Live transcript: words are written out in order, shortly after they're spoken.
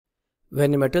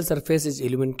When a metal surface is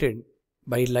illuminated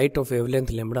by light of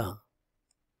wavelength lambda,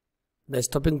 the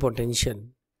stopping potential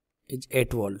is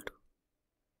 8 volt.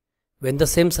 When the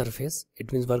same surface,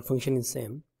 it means work function is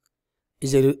same,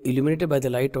 is illuminated by the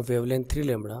light of wavelength 3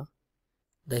 lambda,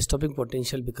 the stopping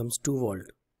potential becomes 2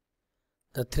 volt.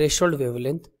 The threshold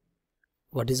wavelength,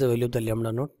 what is the value of the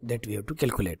lambda naught, that we have to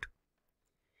calculate.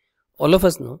 All of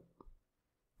us know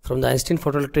from the Einstein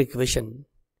photoelectric equation,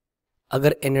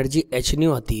 अगर energy h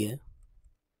nu आती है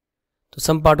तो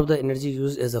some part of the energy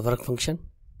used as a work function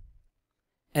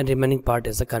and remaining part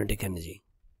as a kinetic energy.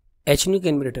 H nu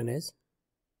can be written as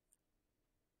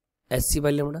Sc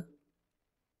by lambda.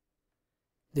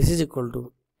 This is equal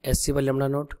to Sc by lambda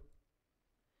naught.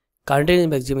 Kinetic energy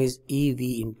maximum is EV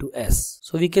into S.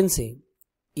 So we can say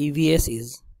EVS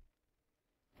is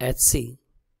Hc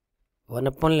 1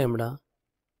 upon lambda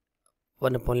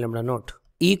naught.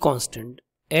 E constant,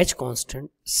 H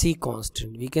constant, C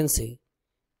constant. We can say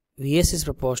Vs is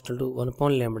proportional to 1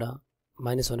 upon lambda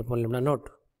minus 1 upon lambda naught.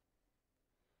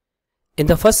 In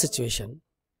the first situation,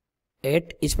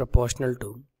 8 is proportional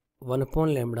to 1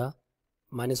 upon lambda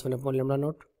minus 1 upon lambda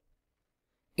naught.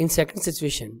 In second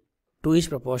situation, 2 is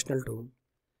proportional to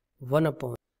 1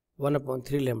 upon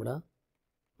 3 lambda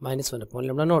minus 1 upon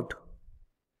lambda naught.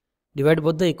 Divide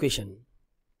both the equation.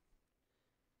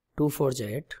 2 4 is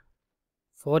 8.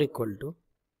 4 equal to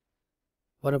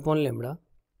 1 upon lambda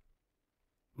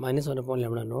minus 1 upon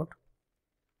lambda naught,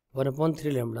 1 upon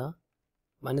 3 lambda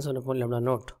minus 1 upon lambda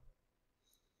naught.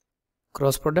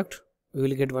 Cross product, we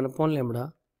will get 1 upon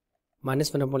lambda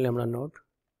minus 1 upon lambda naught,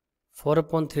 4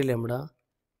 upon 3 lambda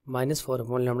minus 4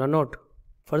 upon lambda naught.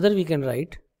 Further we can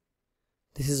write,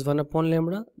 this is 1 upon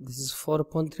lambda, this is 4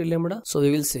 upon 3 lambda. So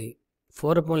we will say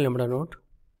 4 upon lambda naught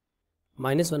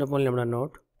minus 1 upon lambda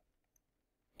naught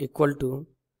equal to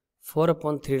 4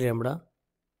 upon 3 lambda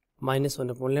minus 1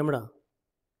 upon lambda.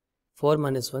 4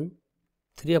 minus 1,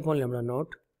 3 upon lambda naught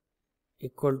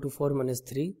equal to 4 minus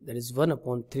 3, that is 1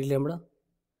 upon 3 lambda.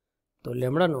 So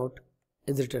lambda naught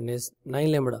is written as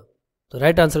 9 lambda. The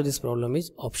right answer of this problem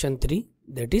is option 3,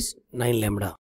 that is 9 lambda.